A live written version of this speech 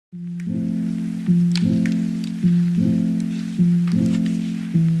Good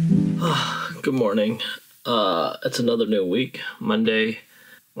morning. It's another new week, Monday.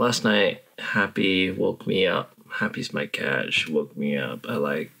 Last night, Happy woke me up. Happy's my cat. She woke me up at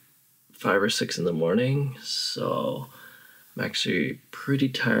like 5 or 6 in the morning. So I'm actually pretty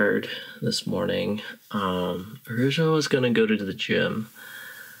tired this morning. Originally I was gonna go to the gym.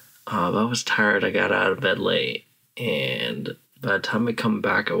 But I was tired. I got out of bed late, and by the time I come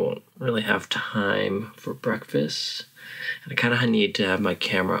back, I won't really have time for breakfast. And I kind of need to have my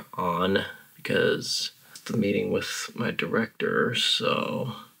camera on because the meeting with my director,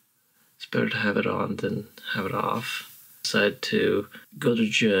 so it's better to have it on than have it off. Decided to go to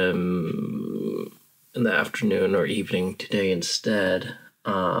gym in the afternoon or evening today instead.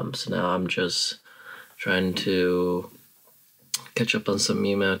 So now I'm just trying to catch up on some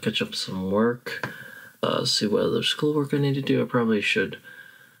email, catch up on some work, see what other schoolwork I need to do. I probably should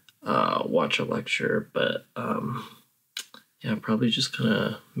watch a lecture, but yeah, I'm probably just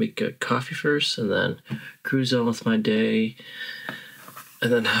gonna make a coffee first and then cruise on with my day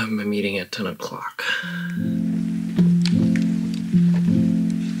and then have my meeting at 10 o'clock.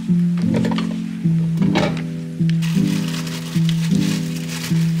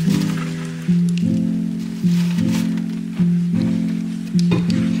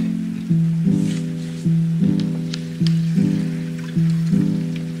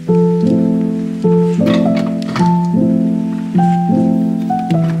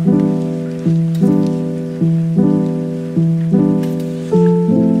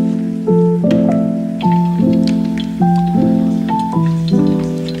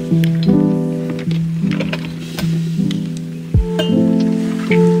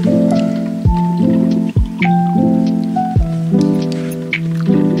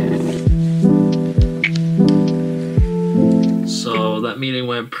 Meeting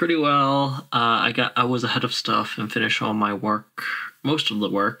went pretty well. I was ahead of stuff and finished all my work, most of the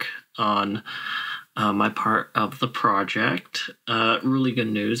work on my part of the project. Really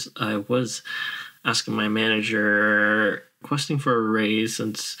good news. I was asking my manager, requesting for a raise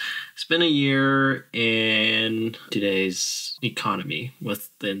since it's been a year in today's economy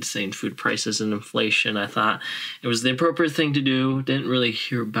with the insane food prices and inflation. I thought it was the appropriate thing to do. Didn't really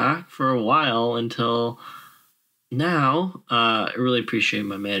hear back for a while until now. I really appreciate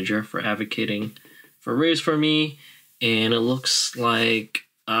my manager for advocating for a raise for me, and it looks like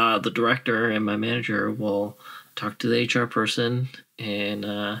the director and my manager will talk to the HR person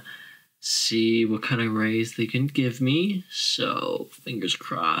and see what kind of raise they can give me. So fingers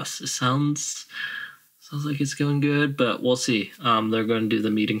crossed. It sounds like it's going good, but we'll see. They're going to do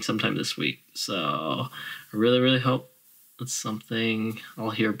the meeting sometime this week, so I really hope it's something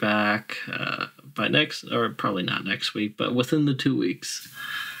I'll hear back by next, or probably not next week, but within the 2 weeks.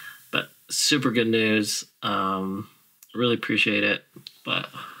 But super good news. Really appreciate it. But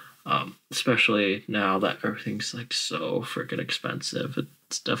especially now that everything's like so freaking expensive,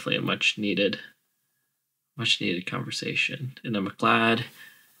 it's definitely a much needed conversation, and I'm glad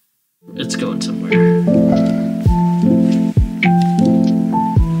it's going somewhere.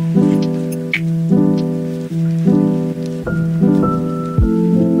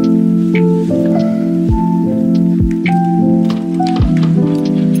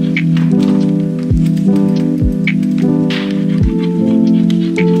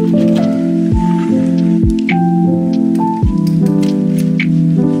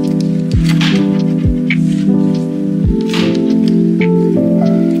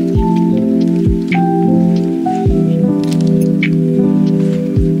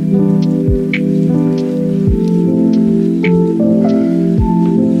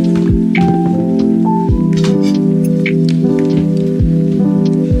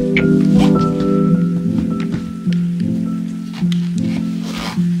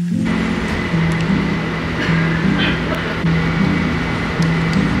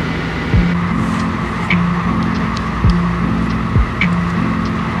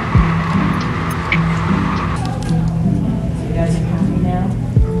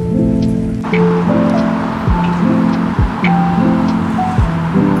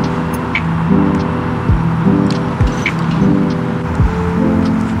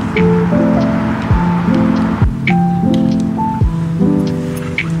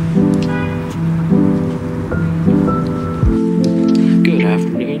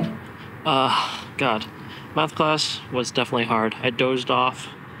 God, math class was definitely hard. I dozed off.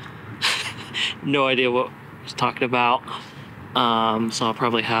 No idea what I was talking about. So I'll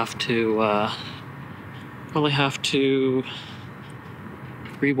probably have to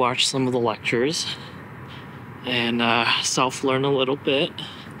rewatch some of the lectures and self-learn a little bit.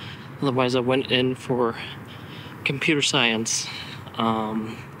 Otherwise, I went in for computer science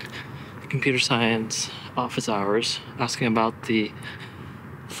office hours, asking about the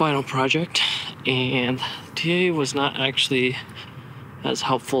final project, and TA was not actually as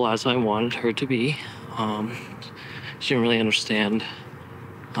helpful as I wanted her to be. She didn't really understand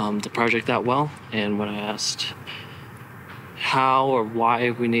the project that well, and when I asked how or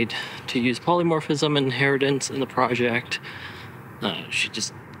why we need to use polymorphism and inheritance in the project, she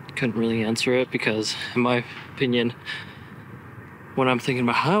just couldn't really answer it, because in my opinion, when I'm thinking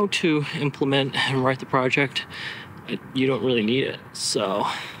about how to implement and write the project, you don't really need it. So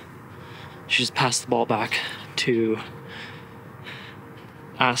she just passed the ball back to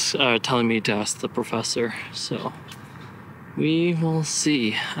telling me to ask the professor. So we will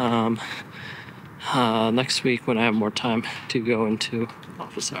see next week when I have more time to go into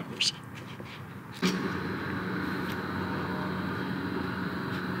office hours.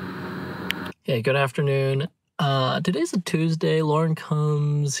 Hey, good afternoon. Today's a Tuesday. Lauren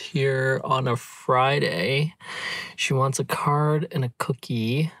comes here on a Friday. She wants a card and a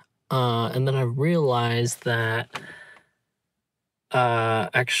cookie. And then I realized that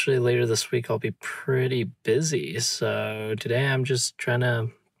actually later this week I'll be pretty busy. So today I'm just trying to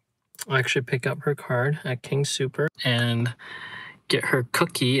actually pick up her card at King Super and get her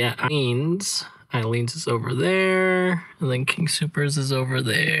cookie at Eileen's. Eileen's is over there, and then King Super's is over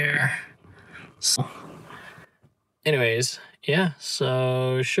there. So anyways, yeah,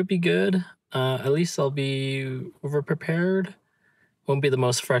 so should be good. At least I'll be over prepared. Won't be the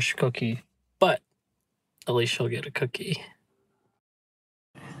most fresh cookie, but at least she'll get a cookie.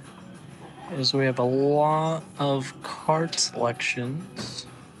 Is we have a lot of card selections.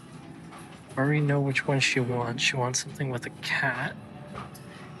 I already know which one she wants. She wants something with a cat,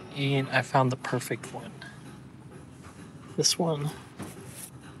 and I found the perfect one. This one.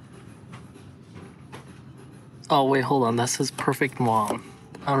 Oh wait, hold on. That says perfect mom.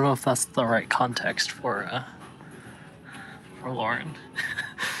 I don't know if that's the right context for Lauren.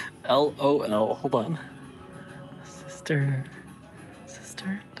 LOL. Hold on. Sister,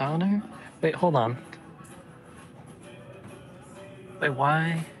 daughter. Wait, hold on. Wait,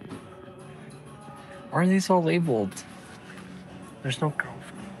 why are these all labeled? There's no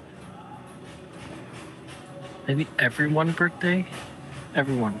girlfriend. Maybe everyone birthday?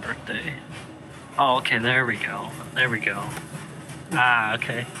 Everyone birthday. Oh, okay, there we go. There we go. Ah,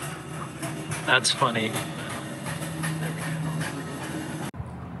 okay. That's funny. There we go.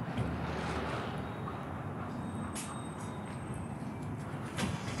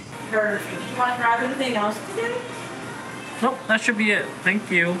 Perfect. You want to grab anything else today? Nope, that should be it.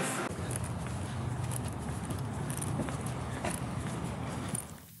 Thank you.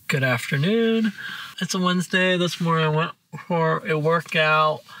 Good afternoon. It's a Wednesday. This morning I went for a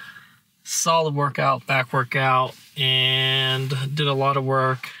workout. Solid workout, back workout, and did a lot of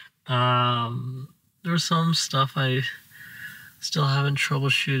work. There's some stuff I still haven't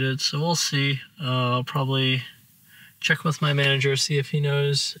troubleshooted, so we'll see. I'll probably check with my manager, see if he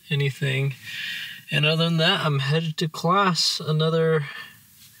knows anything. And other than that, I'm headed to class. Another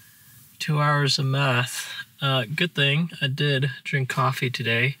 2 hours of math. Good thing I did drink coffee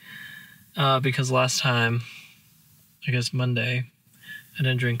today, because last time, I guess Monday, I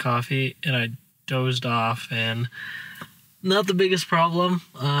didn't drink coffee and I dozed off, and not the biggest problem.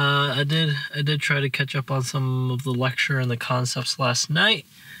 I did try to catch up on some of the lecture and the concepts last night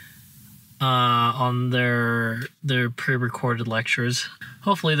on their pre-recorded lectures.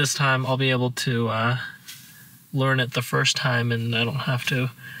 Hopefully this time I'll be able to learn it the first time and I don't have to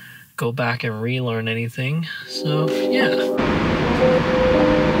go back and relearn anything. So yeah.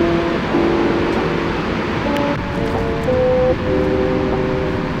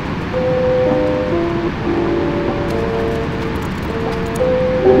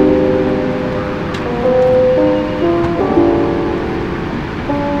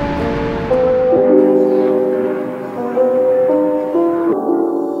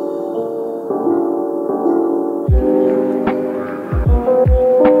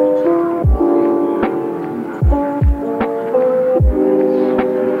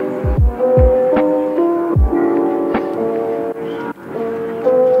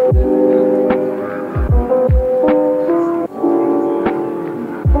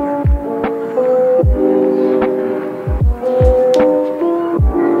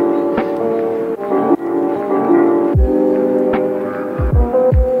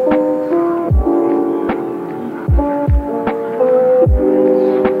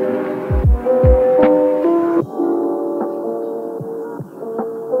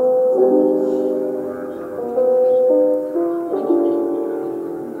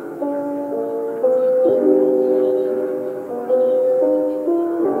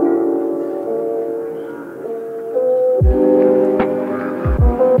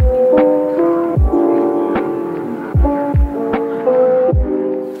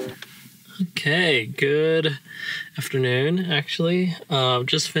 Okay, good afternoon, actually.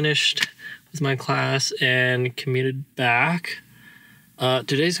 Just finished with my class and commuted back.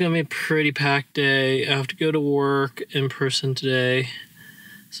 Today's gonna be a pretty packed day. I have to go to work in person today.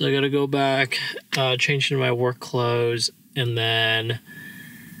 So I gotta go back, change into my work clothes, and then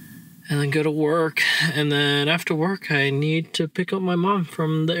go to work. And then after work, I need to pick up my mom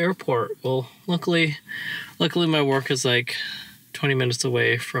from the airport. Well, luckily my work is like 20 minutes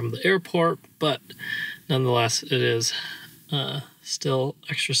away from the airport, but nonetheless, it is still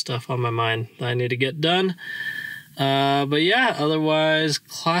extra stuff on my mind that I need to get done. But yeah, otherwise,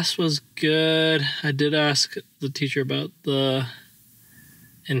 class was good. I did ask the teacher about the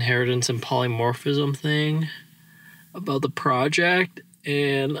inheritance and polymorphism thing about the project,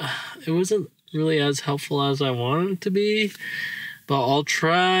 and it wasn't really as helpful as I wanted it to be, but I'll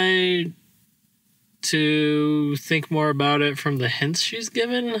try to think more about it from the hints she's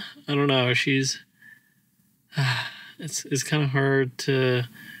given. I don't know, it's kind of hard to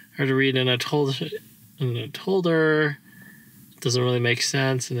read, and I told her it doesn't really make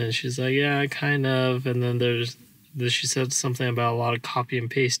sense, and then she's like, yeah, kind of, and then she said something about a lot of copy and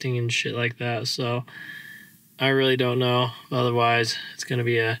pasting and shit like that, so I really don't know. Otherwise, it's gonna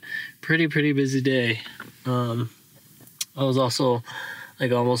be a pretty busy day. I was also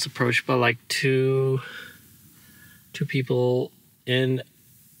like almost approached by like two people in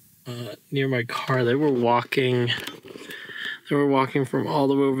near my car. They were walking from all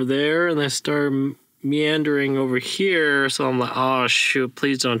the way over there, and they started meandering over here. So I'm like, oh shoot,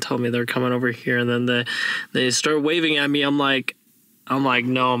 please don't tell me they're coming over here. And then they start waving at me. I'm like,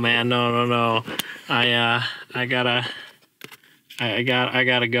 no, man, no. I gotta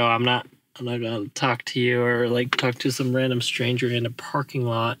go. I'm not gonna talk to you or like talk to some random stranger in a parking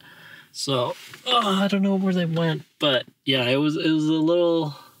lot. So I don't know where they went, but yeah, it was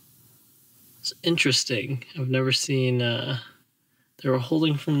it's interesting. I've never seen they were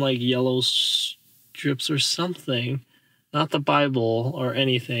holding from like yellow strips or something, not the Bible or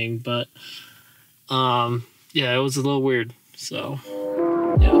anything, but yeah, it was a little weird. So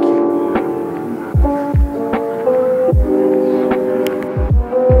yeah.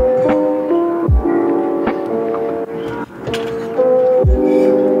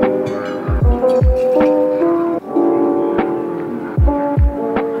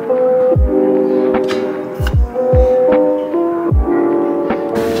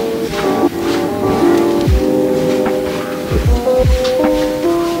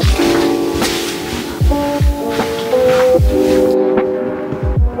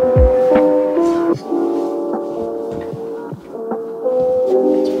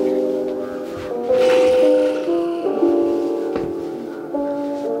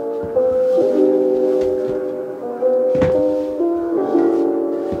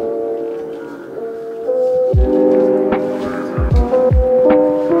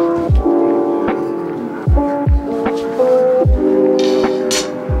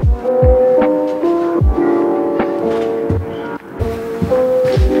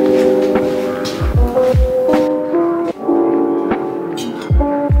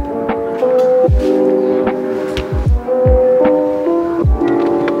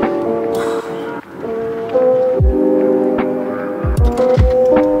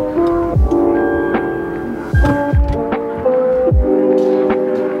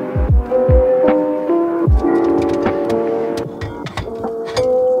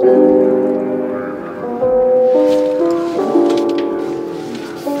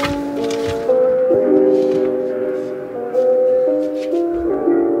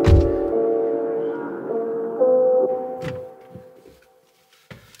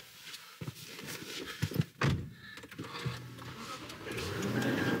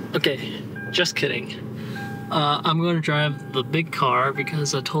 Okay, just kidding. I'm going to drive the big car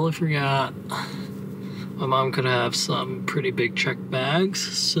because I totally forgot my mom could have some pretty big check bags,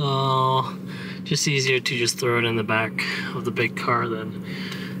 so just easier to just throw it in the back of the big car than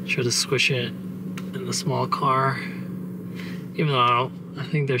try to squish it in the small car. Even though I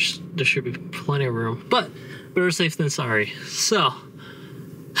think there should be plenty of room, but better safe than sorry. So,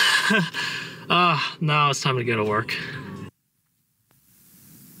 now it's time to go to work.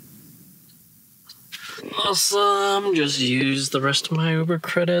 Awesome, just use the rest of my Uber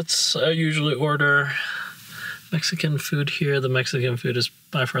credits. I usually order Mexican food here. The Mexican food is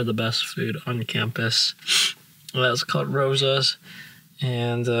by far the best food on campus. That's called Rosa's,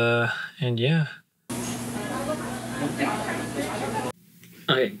 and yeah.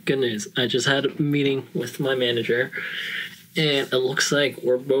 Okay, good news. I just had a meeting with my manager, and it looks like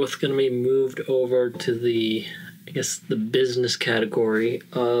we're both gonna be moved over to the I guess, the business category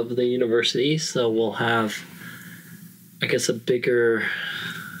of the university. So we'll have, I guess, a bigger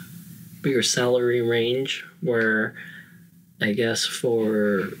salary range where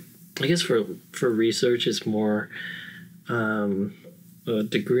for research it's more a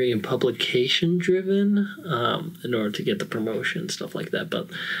degree in publication driven in order to get the promotion, stuff like that. But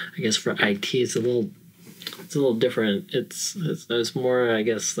I guess for IT it's a little different. It's more, I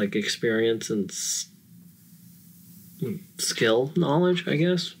guess, like experience and skill knowledge, I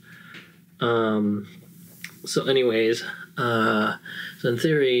guess. So anyways, so in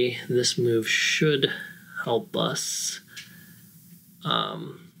theory, this move should help us.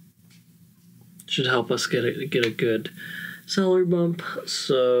 Should help us get a good salary bump.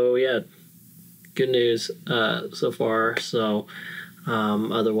 So yeah, good news so far. So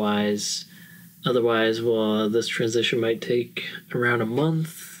otherwise, well, this transition might take around a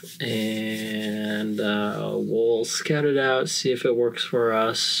month, and we'll scout it out, see if it works for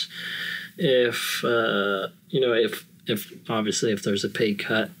us. If obviously if there's a pay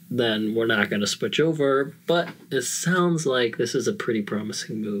cut, then we're not going to switch over. But it sounds like this is a pretty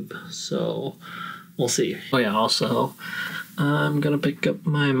promising move, so we'll see. Oh yeah, also, I'm going to pick up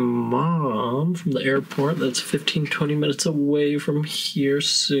my mom from the airport. That's 15-20 minutes away from here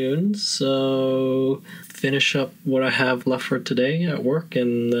soon. So finish up what I have left for today at work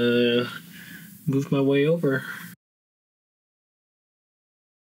and move my way over.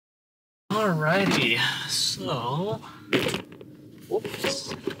 Alrighty, so,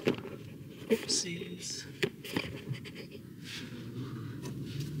 oopsies.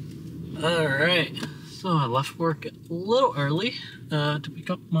 Alright, so I left work a little early to pick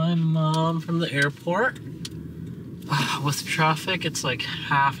up my mom from the airport. With traffic, it's like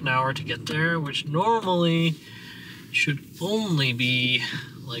half an hour to get there, which normally should only be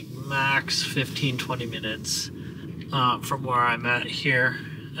like max 15-20 minutes from where I'm at here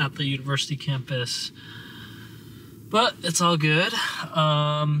at the university campus, but it's all good.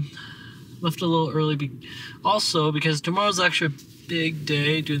 Left a little early also because tomorrow's actually a big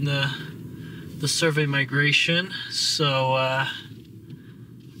day doing the survey migration, so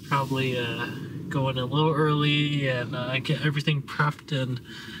probably go in a little early and get everything prepped and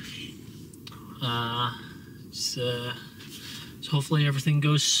so hopefully everything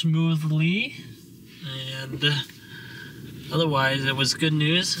goes smoothly. And otherwise, it was good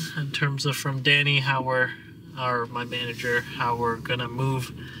news in terms of from Danny my manager, how we're gonna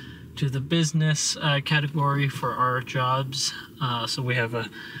move to the business category for our jobs. So we have a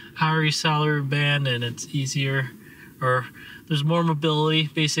higher salary band, and it's easier, or there's more mobility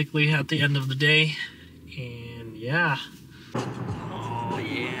basically at the end of the day. And yeah. Oh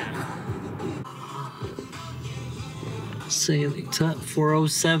yeah. Sailing top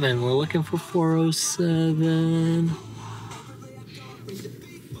 407. We're looking for 407.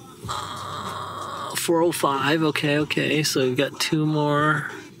 405, okay, so we got two more.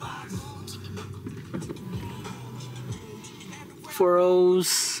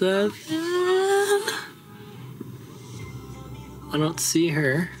 407. I don't see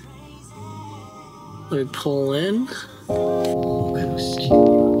her. Let me pull in.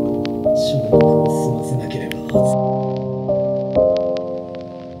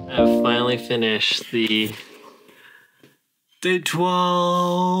 I've finally finished the day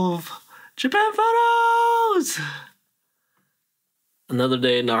 12 Japan photos! Another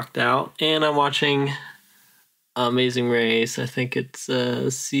day knocked out, and I'm watching Amazing Race. I think it's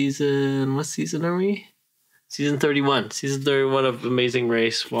what season are we? Season 31. Season 31 of Amazing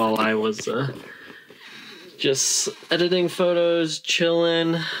Race while I was just editing photos,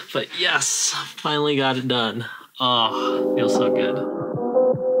 chilling. But yes, finally got it done. Oh, feels so good.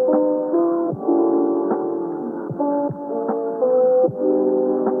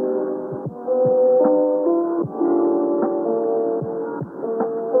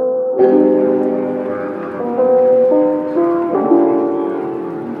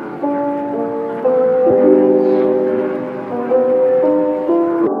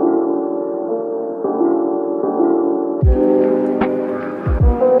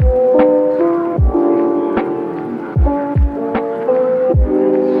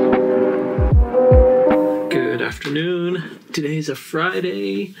 Today's a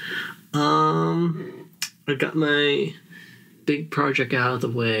Friday. I got my big project out of the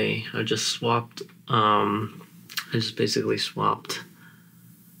way. I just basically swapped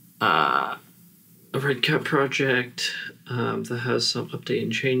a red cap project that has some update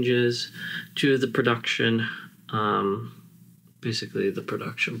and changes to the production, basically the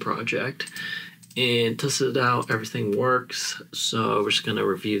production project, and tested it out. Everything works, so we're just gonna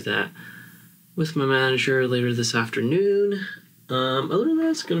review that with my manager later this afternoon. Other than that,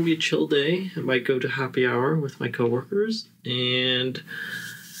 it's going to be a chill day. I might go to happy hour with my coworkers. And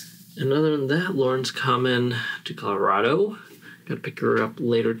other than that, Lauren's coming to Colorado. Got to pick her up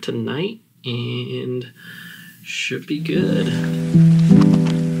later tonight. And should be good.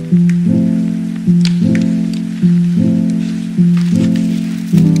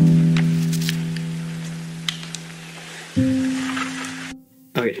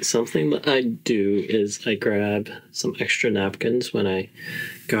 Okay, something that I do is I grab some extra napkins when I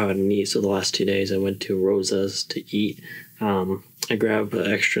go out and eat. So the last 2 days I went to Rosa's to eat. I grab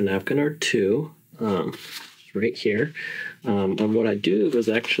an extra napkin or two right here. And what I do is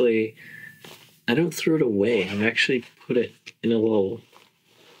actually, I don't throw it away. I actually put it in a little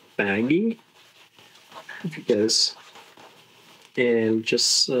baggie because, and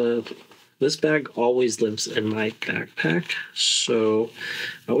just this bag always lives in my backpack, so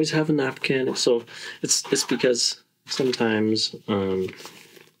I always have a napkin. So it's because sometimes I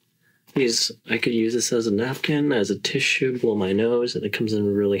could use this as a napkin, as a tissue, blow my nose, and it comes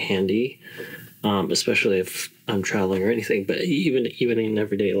in really handy, especially if I'm traveling or anything. But even in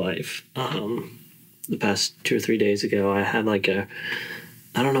everyday life, the past 2 or 3 days ago, I had I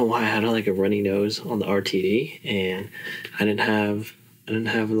don't know why I had like a runny nose on the RTD, and I didn't have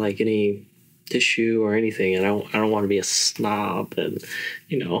like any tissue or anything, and I don't want to be a snob and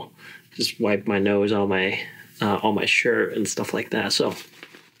just wipe my nose on my shirt and stuff like that. So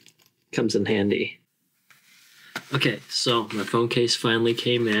comes in handy. Okay, so my phone case finally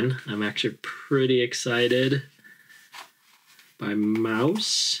came in. I'm actually pretty excited. By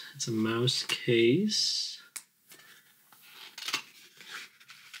Mouse. It's a mouse case.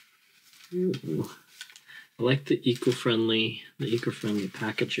 Ooh. I like the eco-friendly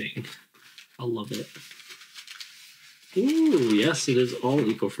packaging. I love it. Ooh, yes, it is all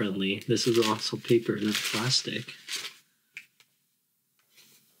eco-friendly. This is also paper and it's plastic.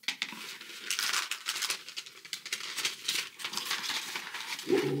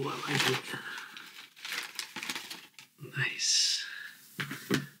 Ooh, I like it. Nice.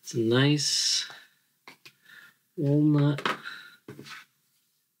 It's a nice walnut.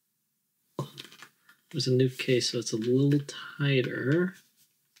 There's a new case, so it's a little tighter.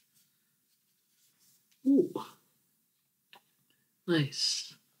 Ooh.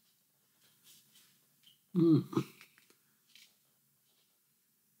 Nice. It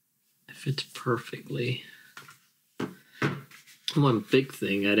fits perfectly. One big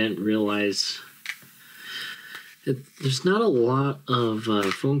thing I didn't realize, there's not a lot of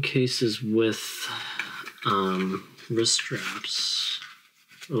phone cases with wrist straps,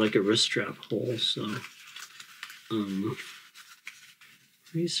 or like a wrist strap hole, so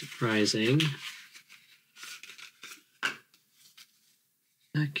pretty surprising.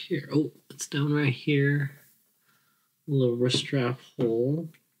 Back here, oh, it's down right here, a little wrist strap hole.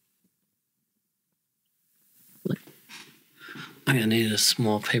 I'm gonna need a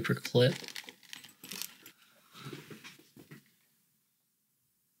small paper clip.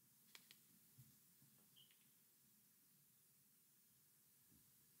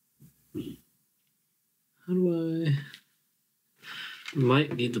 How do I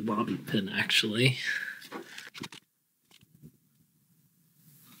might need the bobby pin actually.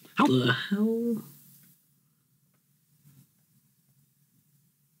 How the hell?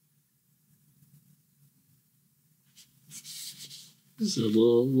 This is a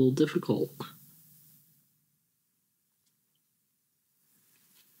little difficult.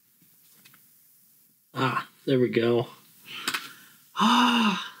 Ah, there we go.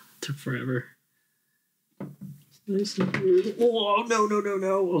 Ah, took forever. Nice and weird. Oh,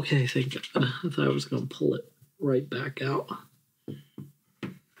 no. Okay, thank God. I thought I was going to pull it right back out.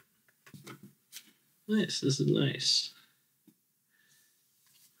 Nice, this is nice.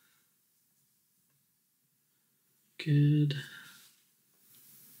 Good.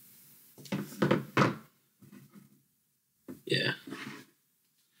 Yeah.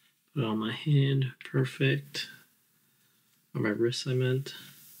 Put it on my hand. Perfect. On my wrist, I meant.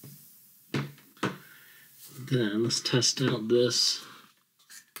 Then let's test out this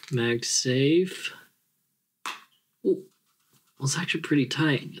MagSafe. Oh, well, it's actually pretty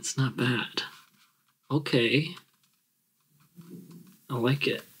tight. It's not bad. Okay. I like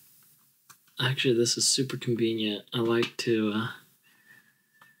it. Actually, this is super convenient. I like to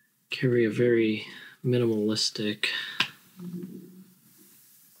carry a very minimalistic,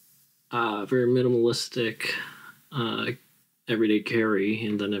 everyday carry,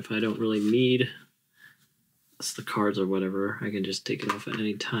 and then if I don't really need the cards or whatever, I can just take it off at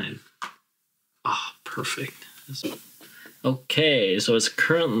any time. Ah, perfect. Okay, so it's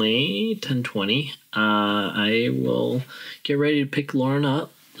currently 10:20. I will get ready to pick Lauren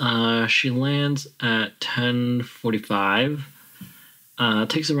up. She lands at 10:45. It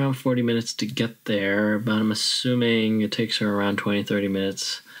takes around 40 minutes to get there, but I'm assuming it takes her around 20-30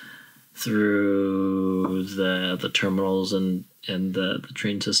 minutes through the terminals and the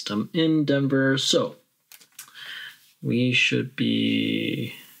train system in Denver. So we should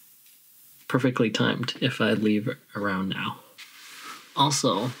be perfectly timed if I leave around now.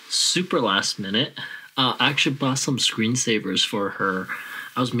 Also, super last minute, I actually bought some screensavers for her.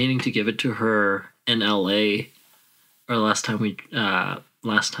 I was meaning to give it to her in LA, or last time when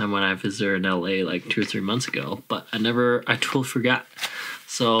I visited her in LA like 2 or 3 months ago, but I totally forgot.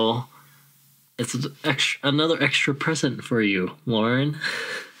 So it's another extra present for you, Lauren.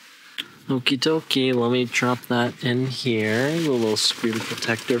 Okie dokie, let me drop that in here. A little screen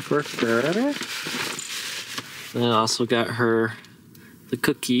protector for her. And I also got her the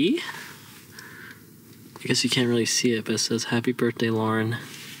cookie. I guess you can't really see it, but it says Happy Birthday, Lauren.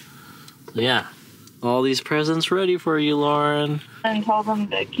 So yeah, all these presents ready for you, Lauren. And tell them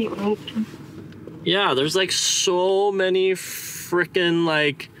to keep moving. Yeah, there's like so many freaking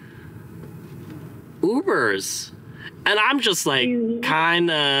like Ubers. And I'm just like kind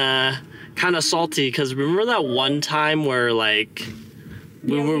of salty because remember that one time where like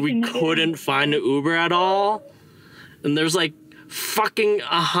we couldn't find an Uber at all, and there's like fucking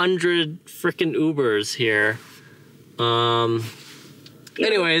 100 freaking Ubers here.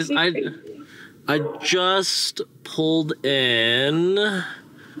 Anyways, I just pulled in.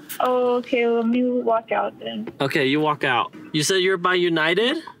 Oh, okay. Let me walk out then. Okay, you walk out. You said you're by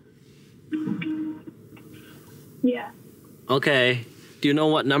United? Yeah. Okay. Do you know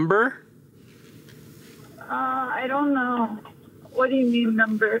what number? I don't know. What do you mean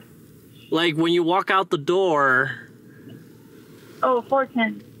number? Like when you walk out the door. Oh,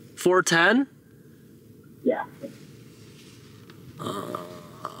 410. 410? Yeah.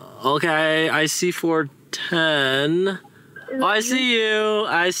 Okay, I see 410. Oh, I see you.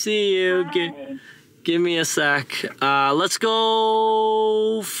 I see you. Give me a sec. Let's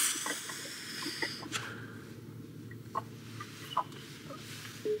go.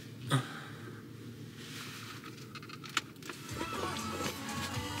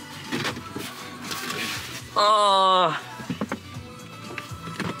 Oh,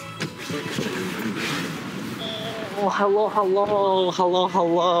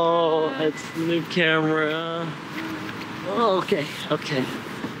 hello. It's the new camera. Oh, okay. Okay,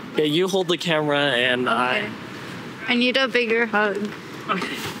 you hold the camera and okay. I need a bigger hug.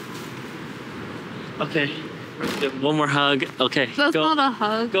 Okay. One more hug. Okay. That's not a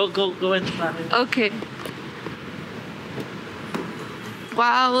hug. Go inside. Okay.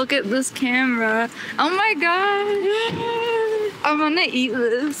 Wow, look at this camera. Oh my gosh. I want to eat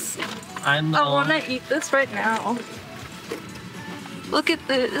this. I know. I want to eat this right now. Look at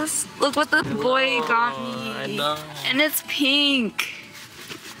this. Look what this boy got me. I know. And it's pink.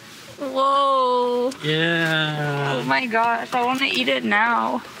 Whoa. Yeah. Oh my gosh, I want to eat it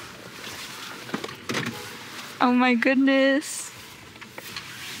now. Oh my goodness.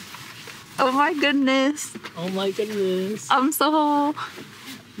 Oh my goodness. Oh my goodness. I'm so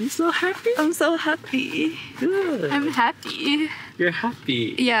happy? I'm so happy. Good. I'm happy. You're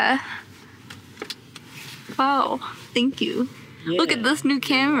happy. Yeah. Wow. Thank you. Yeah. Look at this new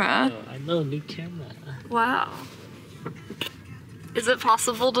camera. I know, new camera. Wow. Is it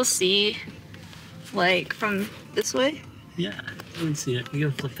possible to see, like, from this way? Yeah, you can see it. You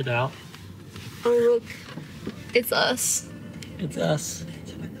can flip it out. Oh, look. It's us. It's us.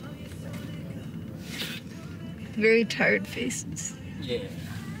 Very tired faces. Yeah.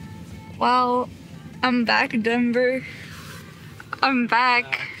 Wow. I'm back, Denver. I'm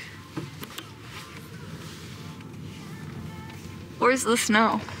back. Where's the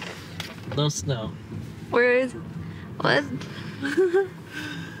snow? No snow. Where is... What?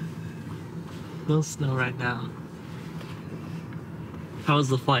 No snow right now. How was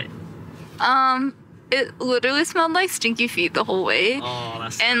the flight? It literally smelled like stinky feet the whole way. Oh,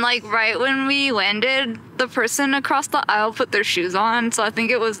 that's... And like right when we landed, the person across the aisle put their shoes on, so I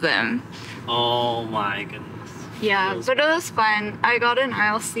think it was them. Oh my goodness. Yeah, but it was fun. I got an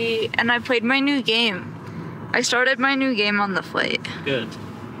aisle seat and I played my new game. I started my new game on the flight. Good.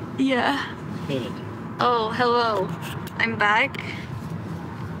 Yeah. Good. Oh, hello. I'm back.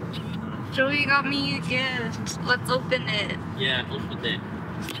 Joey got me a gift. Let's open it. Yeah, open it.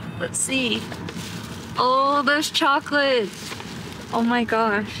 Let's see. Oh, there's chocolate. Oh my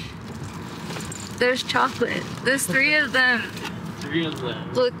gosh. There's chocolate. There's 3 of them. 3 of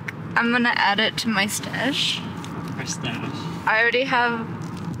them. Look, I'm gonna add it to my stash. our stash. I already have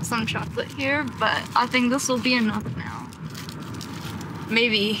some chocolate here, but I think this will be enough now.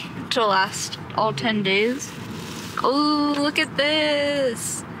 Maybe to last all 10 days. Oh, look at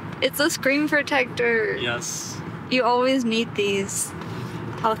this. It's a screen protector. Yes. You always need these.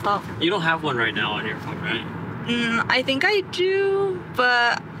 How thoughtful. You don't have one right now on your phone, right? I think I do,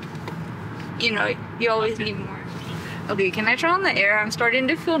 but you know, you always need more. Okay, can I turn on the air? I'm starting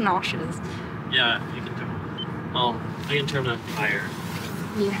to feel nauseous. Yeah, you can turn. Oh, I can turn on fire.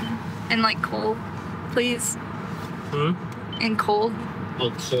 Yeah. And like cold, please. And cold.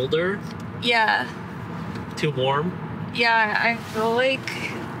 Oh, colder? Yeah. Too warm? Yeah, I feel like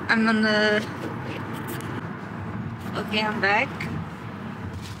I'm gonna... Okay, I'm back.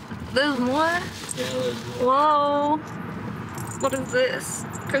 There's more? Yeah, there's more. Whoa. What is this?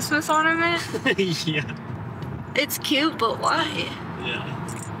 Christmas ornament? Yeah. It's cute, but why? Yeah.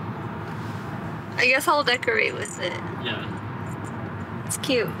 I guess I'll decorate with it. Yeah. It's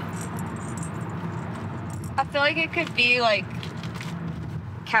cute. I feel like it could be like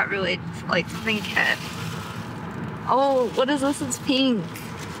cat related, like something cat. Oh, what is this? It's pink.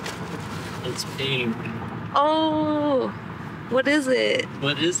 It's pink. Oh, what is it?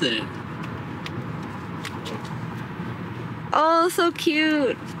 What is it? Oh, so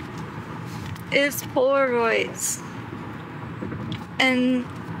cute. It's Polaroids. And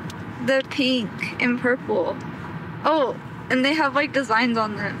they're pink and purple. Oh, and they have like designs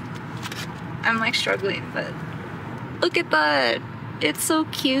on them. I'm like struggling, but look at that. It's so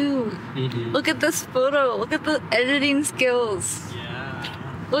cute. Mm-hmm. Look at this photo. Look at the editing skills.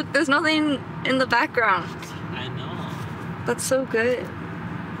 Yeah. Look, there's nothing in the background. I know. That's so good.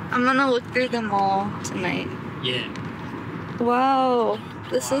 I'm gonna look through them all tonight. Yeah. Wow,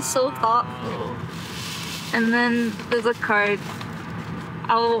 this is so thoughtful. And then there's a card.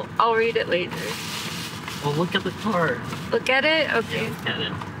 I'll read it later. Oh, look at the card. Look at it? Okay. Look at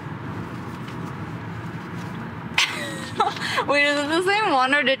it. Wait, is it the same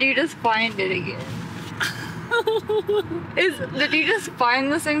one or did you just find it again? Did you just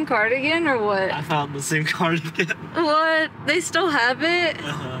find the same card again or what? I found the same card again. What? They still have it?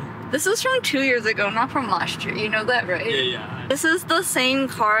 Uh-huh. This is from 2 years ago, not from last year. You know that, right? Yeah. This is the same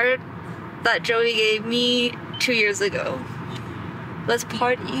card that Joey gave me 2 years ago. Let's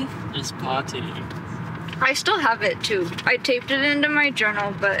party. It's party. I still have it too. I taped it into my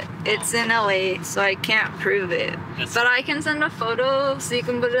journal, but it's in LA, so I can't prove it. But I can send a photo so you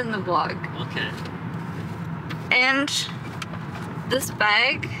can put it in the vlog. Okay. And this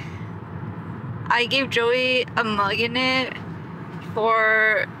bag, I gave Joey a mug in it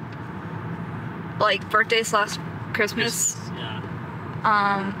for like birthday / Christmas.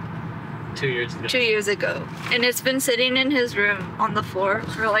 Yeah. 2 years ago. 2 years ago. And it's been sitting in his room on the floor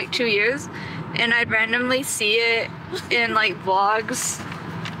for like 2 years. And I'd randomly see it in like vlogs.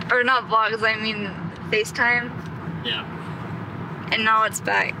 Or not vlogs, I mean FaceTime. Yeah. And now it's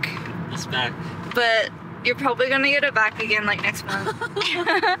back. It's back. But you're probably gonna get it back again like next month.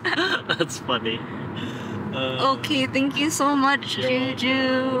 That's funny. Okay, thank you so much,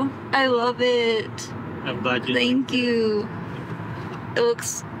 Juju. I love it. I'm glad you Thank you. It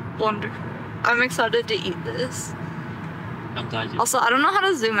looks wonderful. I'm excited to eat this. I'm glad you Also, I don't know how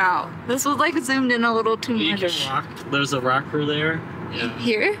to zoom out. This was like zoomed in a little too You much. can rock. There's a rocker there. Yeah.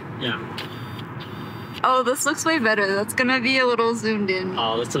 Here? Yeah. Oh, this looks way better. That's gonna be a little zoomed in.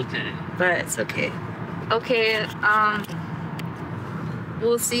 Oh, that's okay. But it's okay. Okay,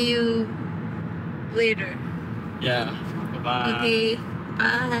 we'll see you later. Yeah. Bye. Okay,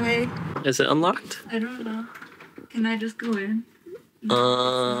 bye. Is it unlocked? I don't know. Can I just go in?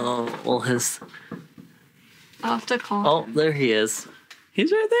 Well, his. I'll have to call Oh, him. there he is.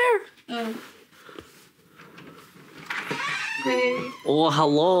 He's right there. Oh. Hey. Oh,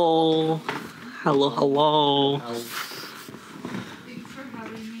 hello. Hello. Thanks for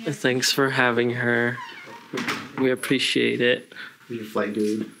having me. Thanks for having her. We appreciate it. You flight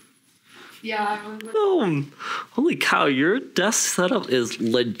dude. Yeah, I was Holy cow, your desk setup is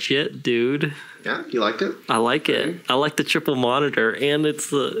legit, dude. Yeah, you liked it? I like it. I like the triple monitor, and it's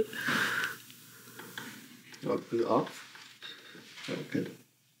the. Oh, is it off? Oh, good.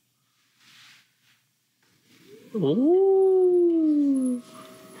 Ooh.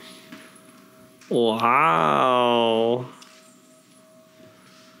 Wow.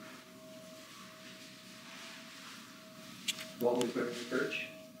 What was better than perch?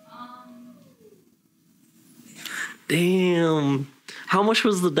 Damn. How much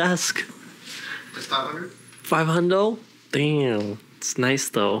was the desk? Just 500? 500? Damn. It's nice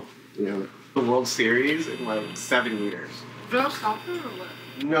though. Yeah. The World Series in like 7 years. Real soccer or what?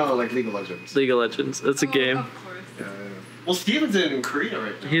 No, like League of Legends. League of Legends. It's a game. Of course. Well, Steven's in Korea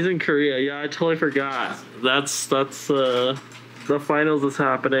right now. He's in Korea. Yeah, I totally forgot. That's the finals is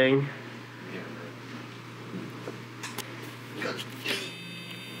happening.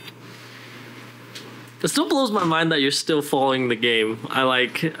 It still blows my mind that you're still following the game. I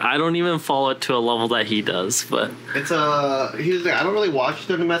don't even follow it to a level that he does, but It's I don't really watch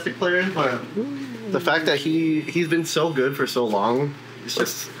the domestic players, but the fact that he's been so good for so long, it's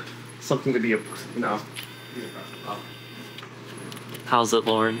just something to be how's it,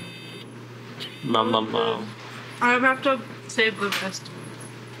 Lauren? Mom. I would have to save the rest.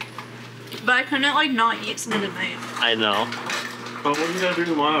 But I couldn't not eat some of the night. I know. But what are you gonna do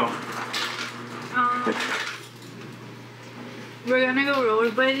tomorrow? We're gonna go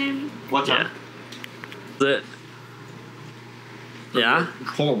rollerblading. What time? Yeah.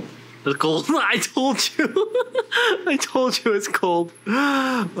 Cold. It's cold. I told you. I told you it's cold.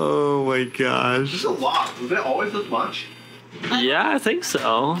 Oh my gosh. Just a lot. Was it always this much? Yeah, I think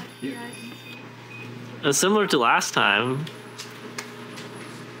so. It's similar to last time.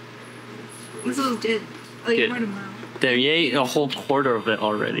 This is good. Good. More tomorrow. Damn, you ate a whole quarter of it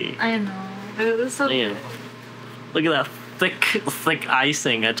already. I know. It was so Man. Look at that thick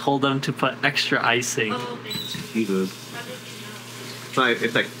icing. I told them to put extra icing. Oh, thanks. Jesus.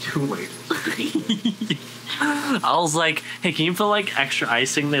 It's like too late. I was like, hey, can you put extra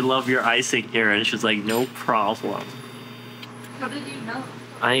icing? They love your icing here. And she's like, no problem. How did you know?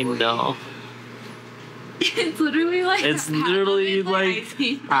 I know. It's literally It's literally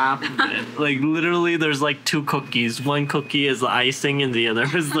half of it. Literally there's 2 cookies. One cookie is the icing and the other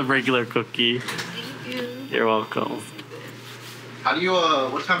is the regular cookie. Thank you. You're welcome. How do you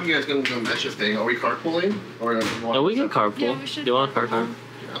what time are you guys gonna do a matches thing? Are we carpooling? Or No, we can carpool. Yeah, we should Do you want to carpool?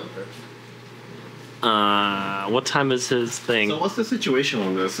 Yeah, okay. What time is his thing? So what's the situation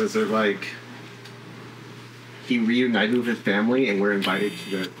on this? Is it he reunited with his family and we're invited to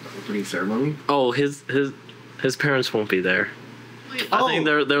the opening ceremony? Oh, his parents won't be there. Wait, I think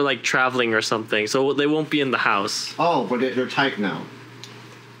they're traveling or something, so they won't be in the house. Oh, but they're tight now.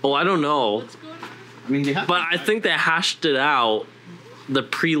 Oh, I don't know. what's going on? I mean, they have. But I think they hashed it out. The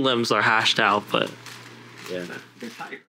prelims are hashed out, but yeah, they're tight.